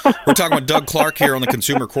at. We're talking with Doug Clark here on the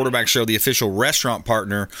Consumer Quarterback Show, the official restaurant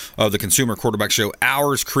partner of the Consumer Quarterback Show,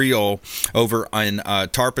 Hours Creole, over in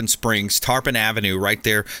Tarpon Springs, Tarpon Avenue, right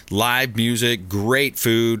there. Live music, great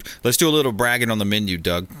food. Let's do a little bragging on the menu,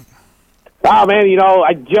 Doug. Oh man,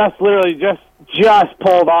 I just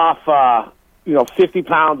pulled off 50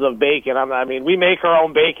 pounds of bacon. We make our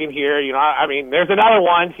own bacon here. There's another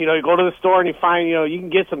one. You go to the store and you find, you can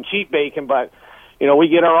get some cheap bacon, but we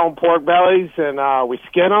get our own pork bellies and we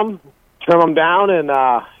skin them, trim them down, and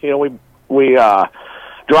we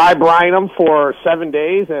dry brine them for 7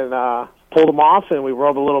 days and pull them off, and we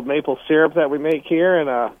rub a little maple syrup that we make here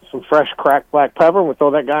and some fresh cracked black pepper, and we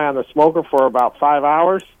throw that guy on the smoker for about 5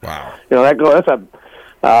 hours. Wow. That's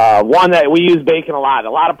a one that we use bacon a lot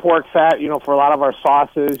of pork fat, for a lot of our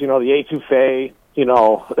sauces, the etouffee,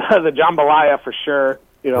 the jambalaya for sure,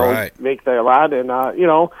 right. Make that a lot, and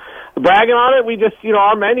bragging on it, we just,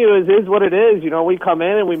 our menu is what it is. We come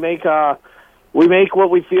in and we make what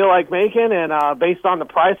we feel like making, and based on the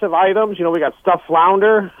price of items, we got stuffed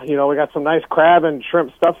flounder, we got some nice crab and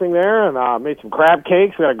shrimp stuffing there, and made some crab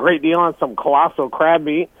cakes. We got a great deal on some colossal crab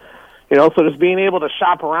meat, so just being able to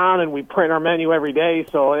shop around, and we print our menu every day,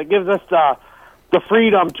 so it gives us the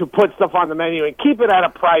freedom to put stuff on the menu and keep it at a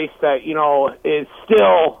price that, is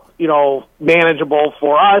still, manageable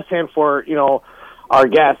for us and for, our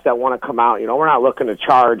guests that want to come out. We're not looking to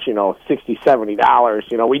charge, $60,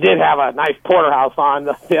 $70. We did have a nice porterhouse on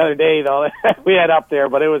the other day, though, that we had up there,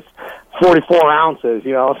 but it was 44 ounces,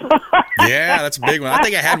 Yeah, that's a big one. I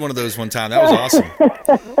think I had one of those one time. That was awesome.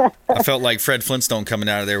 I felt like Fred Flintstone coming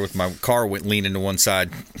out of there with my car leaning to one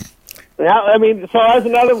side. Yeah, so that's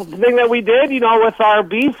another thing that we did, with our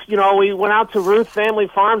beef. We went out to Ruth Family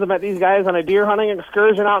Farms. I met these guys on a deer hunting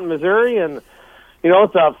excursion out in Missouri, and,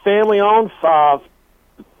 it's a family-owned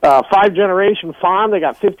 5-generation farm. They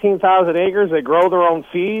got 15,000 acres. They grow their own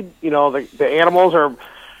feed. The animals are,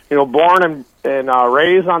 born and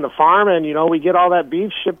raised on the farm, and, we get all that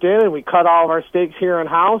beef shipped in, and we cut all of our steaks here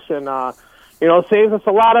in-house, and, it saves us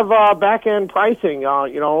a lot of back-end pricing,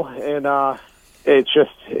 and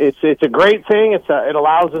it's a great thing. It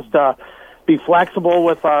allows us to be flexible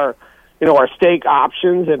with our steak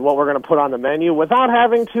options and what we're going to put on the menu without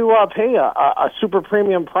having to pay a super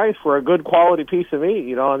premium price for a good quality piece of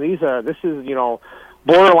meat. And this is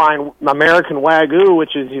borderline American Wagyu,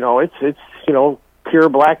 which is it's pure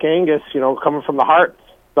Black Angus, coming from the heart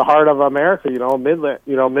of America,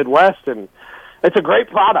 Midwest, and it's a great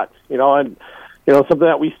product, and something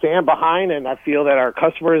that we stand behind, and I feel that our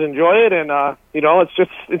customers enjoy it, and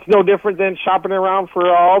it's no different than shopping around for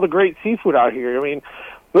all the great seafood out here.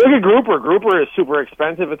 Look at grouper. Grouper is super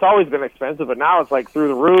expensive. It's always been expensive, but now it's like through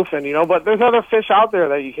the roof. And but there's other fish out there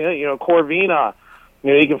that you can, Corvina.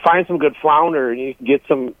 You can find some good flounder, and you can get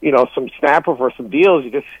some, some snapper for some deals.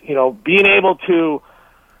 You just, being able to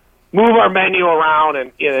move our menu around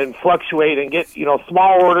and fluctuate and get,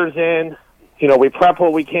 small orders in. We prep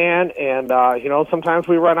what we can, and sometimes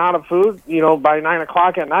we run out of food, by 9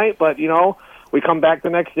 o'clock at night. But we come back the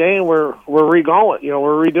next day and we're re-going,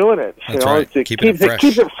 we're redoing it. That's right. It keeps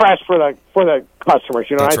it fresh for the customers.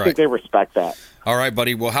 That's I right. think they respect that. All right,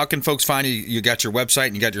 buddy. Well, how can folks find you? You got your website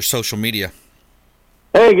and you got your social media.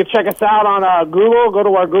 Hey, you can check us out on Google. Go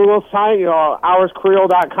to our Google site,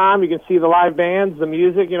 hourscreole.com. You can see the live bands, the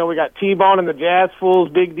music. We got T-Bone and the Jazz Fools,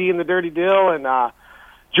 Big D and the Dirty Dill, and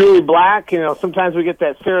Julie Black. Sometimes we get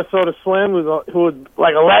that Sarasota Slim, who's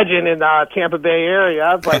like a legend in the Tampa Bay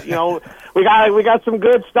area. But we got some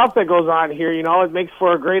good stuff that goes on here. It makes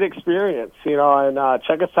for a great experience. And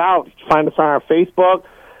check us out. Find us on our Facebook.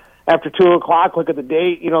 After 2 o'clock, look at the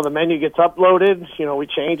date. The menu gets uploaded. We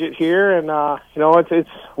change it here, and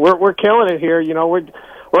we're killing it here.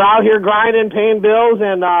 We're out here grinding, paying bills,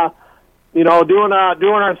 and doing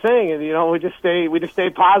our thing, and we just stay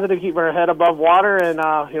positive, keeping our head above water, and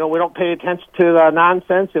we don't pay attention to the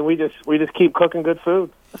nonsense, and we just keep cooking good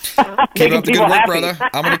food. Keep up the good work, brother.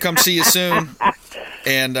 I'm going to come see you soon.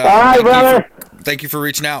 And all right, brother. Thank you for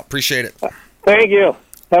reaching out. Appreciate it. Thank you.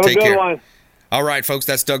 Have Take a good care. one. All right, folks,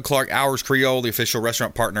 that's Doug Clark, Hours Creole, the official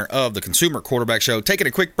restaurant partner of the Consumer Quarterback Show. Taking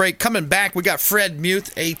a quick break. Coming back, we got Fred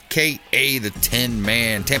Muth, a.k.a. the Tin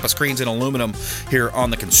Man. Tampa Screens and Aluminum here on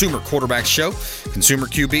the Consumer Quarterback Show.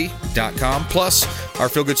 ConsumerQB.com. Plus, our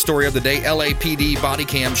feel-good story of the day, LAPD body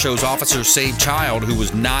cam shows officers save child who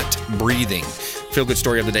was not breathing. feel-good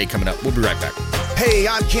story of the day coming up. We'll be right back. Hey,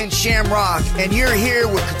 I'm Ken Shamrock, and you're here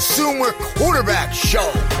with Consumer Quarterback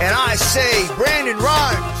Show. And I say, Brandon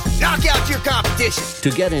Rhymes, knock out your competition.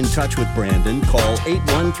 To get in touch with Brandon, call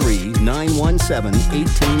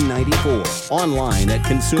 813-917-1894. Online at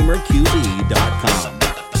consumerqb.com.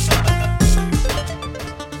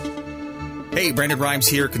 Hey, Brandon Rhymes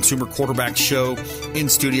here, Consumer Quarterback Show, in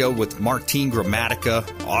studio with Martin Gramatica,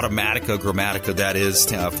 Gramatica, that is,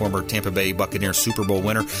 former Tampa Bay Buccaneers Super Bowl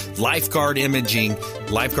winner. Lifeguard Imaging,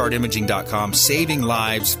 lifeguardimaging.com, saving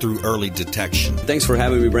lives through early detection. Thanks for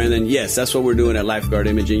having me, Brandon. Yes, that's what we're doing at Lifeguard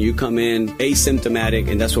Imaging. You come in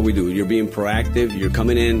asymptomatic, and that's what we do. You're being proactive. You're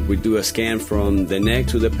coming in. We do a scan from the neck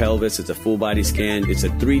to the pelvis. It's a full-body scan. It's a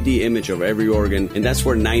 3D image of every organ, and that's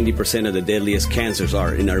where 90% of the deadliest cancers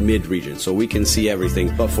are, in our mid-region. So we can see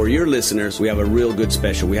everything. But for your listeners, we have a real good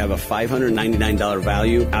special. We have a $599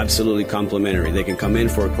 value, absolutely complimentary. They can come in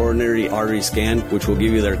for a coronary artery scan, which will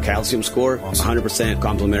give you their calcium score, 100%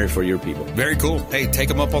 complimentary for your people. Very cool. Hey, take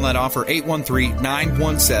them up on that offer,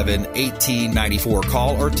 813-917-1894.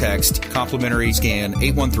 Call or text complimentary scan,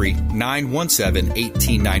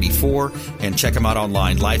 813-917-1894, and check them out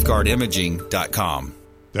online, lifeguardimaging.com.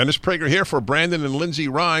 Dennis Prager here for Brandon and Lindsay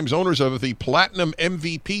Rhymes, owners of the Platinum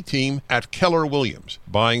MVP team at Keller Williams.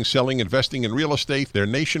 Buying, selling, investing in real estate, their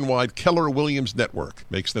nationwide Keller Williams network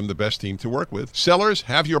makes them the best team to work with. Sellers,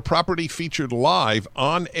 have your property featured live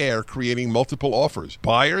on air, creating multiple offers.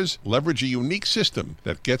 Buyers, leverage a unique system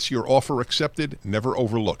that gets your offer accepted, never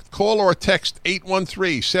overlooked. Call or text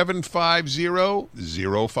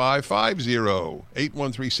 813-750-0550,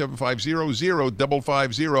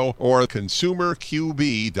 813-750-0550, or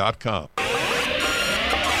consumerqb.com.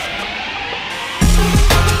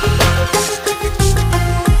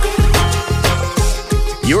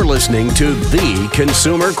 You're listening to The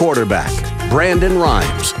Consumer Quarterback, Brandon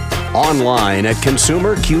Rhymes, online at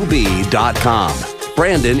consumerqb.com.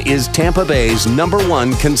 Brandon is Tampa Bay's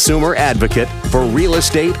 #1 consumer advocate for real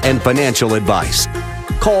estate and financial advice.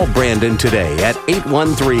 Call Brandon today at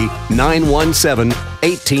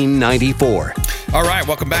 813-917-1894. All right,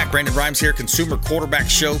 welcome back. Brandon Rhymes here, Consumer Quarterback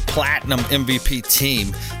Show, Platinum MVP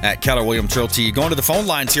team at Keller Williams Realty. Going to the phone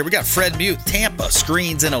lines here. We got Fred Mute, Tampa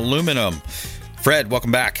Screens and Aluminum. Fred,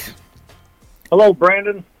 welcome back. Hello,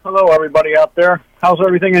 Brandon. Hello, everybody out there. How's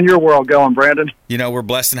everything in your world going, Brandon? You know, we're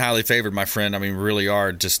blessed and highly favored, my friend. I mean, we really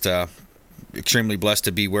are just extremely blessed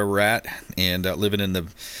to be where we're at and living in the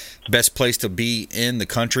best place to be in the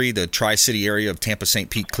country, the Tri-City area of Tampa, St.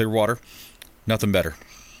 Pete, Clearwater. Nothing better.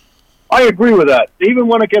 I agree with that. Even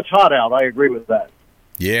when it gets hot out, I agree with that.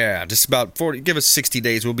 Yeah, just about 40. Give us 60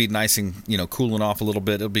 days. We'll be nice and, cooling off a little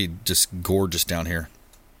bit. It'll be just gorgeous down here.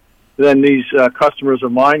 Then these customers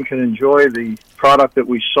of mine can enjoy the product that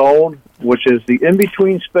we sold, which is the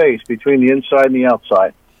in-between space between the inside and the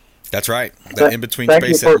outside. That's right. That in-between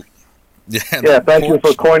space. Thank you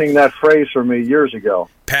for coining that phrase for me years ago.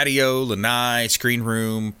 Patio, lanai, screen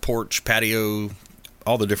room, porch, patio,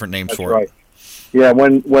 all the different names for right. it. Yeah,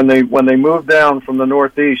 when they move down from the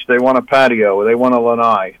Northeast, they want a patio, they want a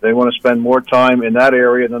lanai, they want to spend more time in that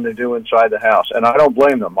area than they do inside the house, and I don't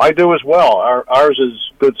blame them. I do as well. Ours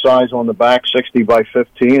is good size on the back, 60 by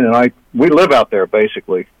 15, and we live out there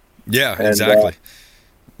basically. Yeah, exactly.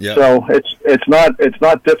 Yeah. So it's not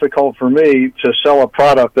difficult for me to sell a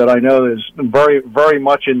product that I know is very very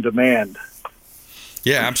much in demand.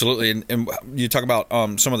 Yeah, absolutely. And you talk about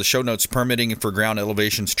some of the show notes, permitting for ground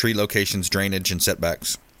elevations, tree locations, drainage, and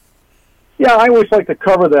setbacks. Yeah, I always like to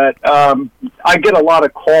cover that. I get a lot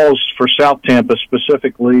of calls for South Tampa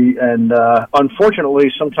specifically, and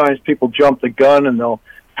unfortunately, sometimes people jump the gun and they'll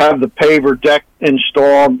have the paver deck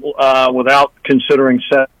installed without considering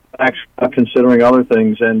setbacks, considering other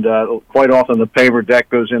things. And quite often the paver deck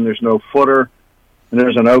goes in, there's no footer, and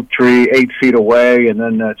there's an oak tree 8 feet away, and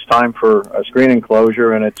then it's time for a screen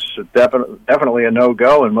enclosure, and it's definitely a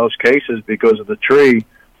no-go in most cases because of the tree.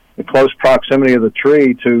 The close proximity of the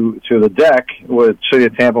tree to the deck, the City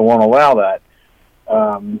of Tampa won't allow that.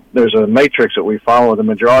 There's a matrix that we follow. The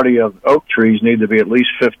majority of oak trees need to be at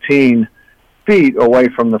least 15 feet away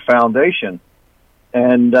from the foundation.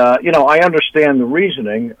 And, I understand the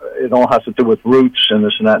reasoning. It all has to do with roots and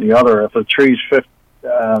this and that and the other. If a tree's,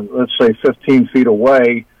 let's say, 15 feet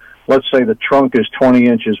away, let's say the trunk is 20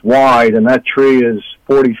 inches wide and that tree is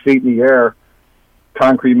 40 feet in the air,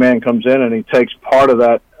 concrete man comes in and he takes part of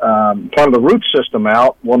that, part of the root system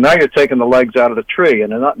out. Well, now you're taking the legs out of the tree,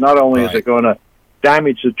 and not only is it going to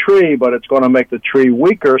damage the tree, but it's going to make the tree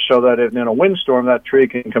weaker so that in a windstorm that tree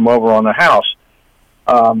can come over on the house.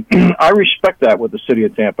 I respect that with the City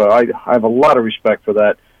of Tampa. I have a lot of respect for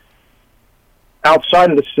that.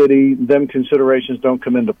 outside of the city, them considerations don't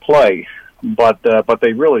come into play, but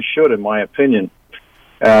they really should, in my opinion.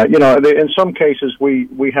 In some cases,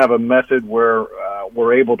 we have a method where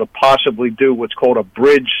we're able to possibly do what's called a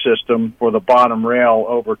bridge system for the bottom rail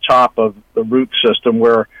over top of the root system,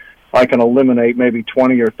 where I can eliminate maybe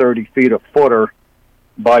 20 or 30 feet of footer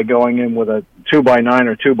by going in with a 2x9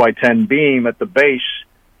 or 2x10 beam at the base,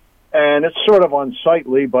 and it's sort of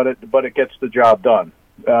unsightly, but it gets the job done.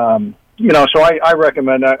 So I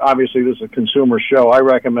recommend, obviously this is a consumer show, I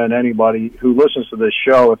recommend anybody who listens to this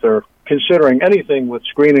show, if they're considering anything with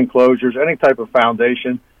screen enclosures, any type of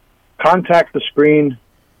foundation, contact the screen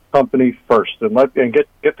company first and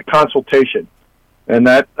get the consultation. And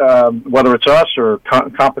that, whether it's us or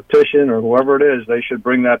competition or whoever it is, they should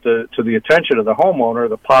bring that to the attention of the homeowner,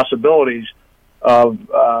 the possibilities of,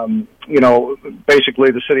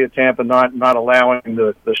 basically the city of Tampa not allowing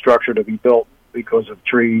the structure to be built because of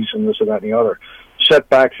trees and this and that and the other.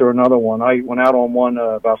 Setbacks are another one. I went out on one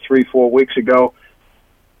about 3-4 weeks ago.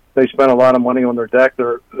 They spent a lot of money on their deck.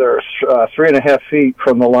 They're 3.5 feet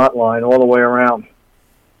from the lot line all the way around,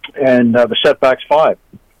 and the setback's 5.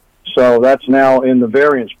 So that's now in the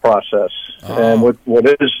variance process. And what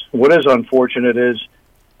is unfortunate is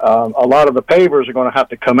a lot of the pavers are going to have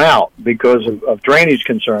to come out because of drainage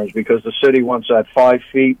concerns, because the city wants that 5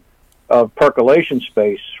 feet of percolation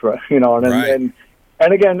space, and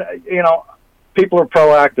again, people are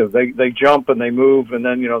proactive. They jump and they move, and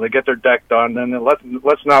then they get their deck done. And then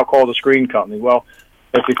let's now call the screen company. Well,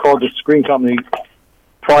 if you called the screen company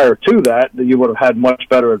prior to that, you would have had much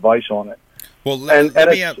better advice on it. Well,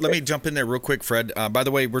 let me jump in there real quick, Fred. By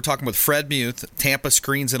the way, we're talking with Fred Muth, Tampa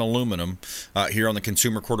Screens and Aluminum, here on the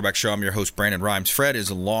Consumer Quarterback Show. I'm your host, Brandon Rhymes. Fred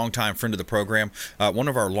is a longtime friend of the program, one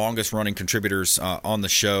of our longest-running contributors on the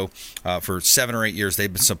show. For 7 or 8 years,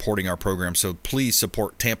 they've been supporting our program. So please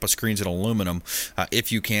support Tampa Screens and Aluminum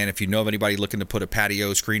if you can. If you know of anybody looking to put a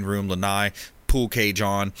patio, screen room, lanai, pool cage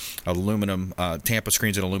on, aluminum, Tampa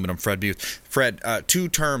Screens and Aluminum, Fred Muth. Fred, 2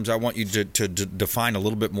 terms I want you to define a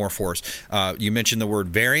little bit more for us. You mentioned the word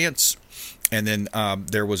variance, and then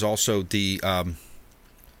there was also the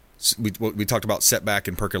we talked about setback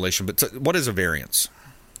and percolation, but what is a variance?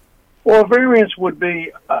 Well, a variance would be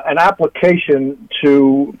an application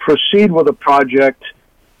to proceed with a project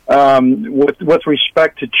with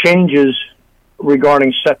respect to changes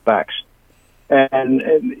regarding setbacks. And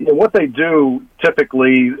what they do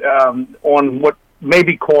typically on what may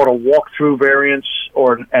be called a walkthrough variance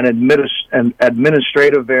or an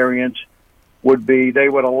administrative variance would be they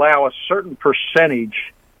would allow a certain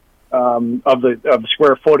percentage of the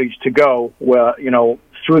square footage to go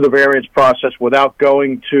through the variance process without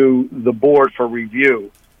going to the board for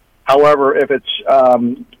review. However, if it's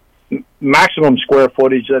maximum square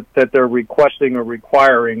footage that they're requesting or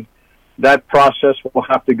requiring, that process will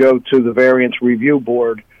have to go to the variance review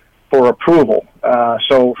board for approval.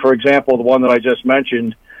 So, for example, the one that I just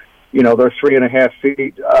mentioned, they're 3.5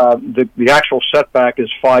 feet. The actual setback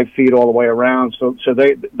is 5 feet all the way around. So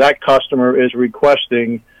that customer is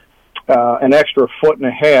requesting an extra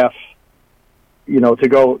 1.5 feet, to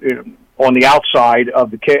go on the outside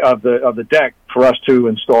of the deck for us to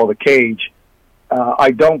install the cage.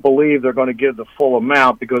 I don't believe they're going to give the full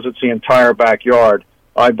amount because it's the entire backyard.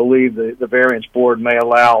 I believe the variance board may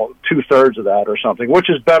allow 2/3 of that or something, which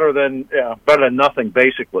is better than nothing,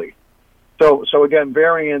 basically. So again,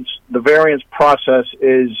 the variance process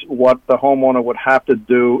is what the homeowner would have to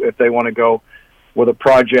do if they want to go with a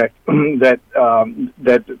project that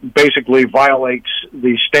basically violates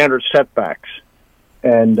the standard setbacks,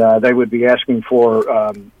 and they would be asking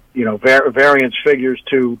for variance figures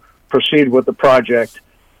to proceed with the project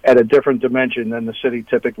at a different dimension than the city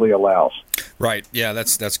typically allows. Right. Yeah,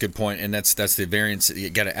 that's a good point, and that's the variance. You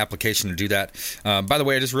got an application to do that. By the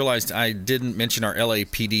way, I just realized I didn't mention our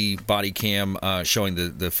LAPD body cam showing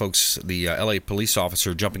the folks, the LA police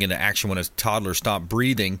officer jumping into action when his toddler stopped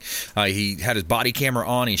breathing. He had his body camera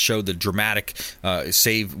on. He showed the dramatic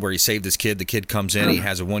save where he saved his kid. The kid comes in. He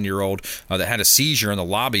has a 1-year-old that had a seizure in the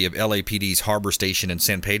lobby of LAPD's Harbor Station in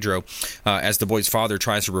San Pedro. As the boy's father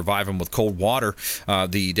tries to revive him with cold water,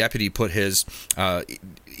 the deputy put his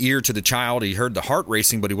ear to the child. He heard the heart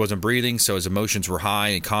racing, but he wasn't breathing, so his emotions were high,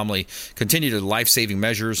 and calmly continued the life-saving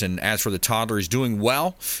measures. And as for the toddler, he's doing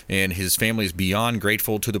well, and his family is beyond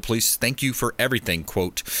grateful to the police. Thank you for everything,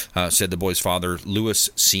 quote, said the boy's father, Lewis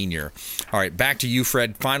Sr. All right, back to you,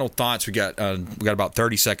 Fred. Final thoughts. We got about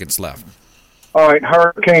 30 seconds left. All right,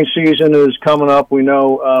 hurricane season is coming up. We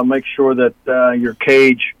know, make sure that your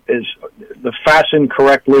cage is fastened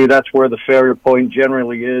correctly. That's where the failure point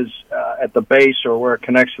generally is, at the base or where it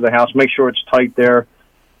connects to the house. Make sure it's tight there.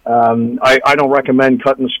 I don't recommend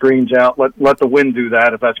cutting the screens out. Let the wind do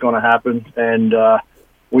that if that's going to happen, and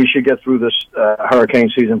we should get through this hurricane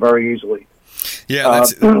season very easily. Yeah,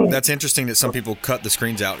 that's interesting that some people cut the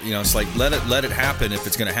screens out. You know, it's like let it happen if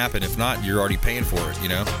it's going to happen. If not, you're already paying for it. You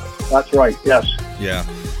know. That's right. Yes. Yeah.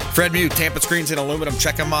 Fred Mew, Tampa Screens and Aluminum.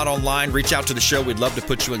 Check them out online. Reach out to the show. We'd love to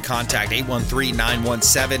put you in contact.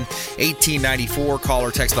 813-917-1894. Call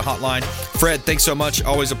or text the hotline. Fred, thanks so much.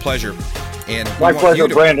 Always a pleasure. And my pleasure,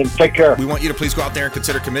 Brandon. Take care. We want you to please go out there and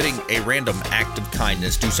consider committing a random act of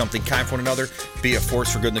kindness. Do something kind for one another. Be a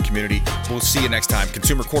force for good in the community. We'll see you next time.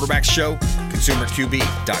 Consumer Quarterback Show,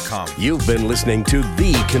 ConsumerQB.com. You've been listening to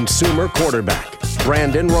The Consumer Quarterback,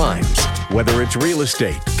 Brandon Rhymes. Whether it's real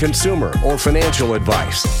estate, consumer, or financial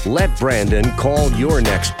advice, let Brandon call your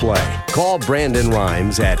next play. Call Brandon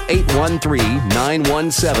Rhymes at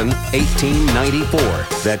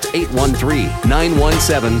 813-917-1894. That's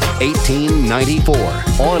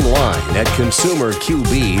 813-917-1894. Online at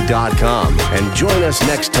ConsumerQB.com. And join us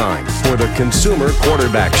next time for the Consumer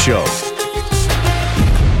Quarterback Show.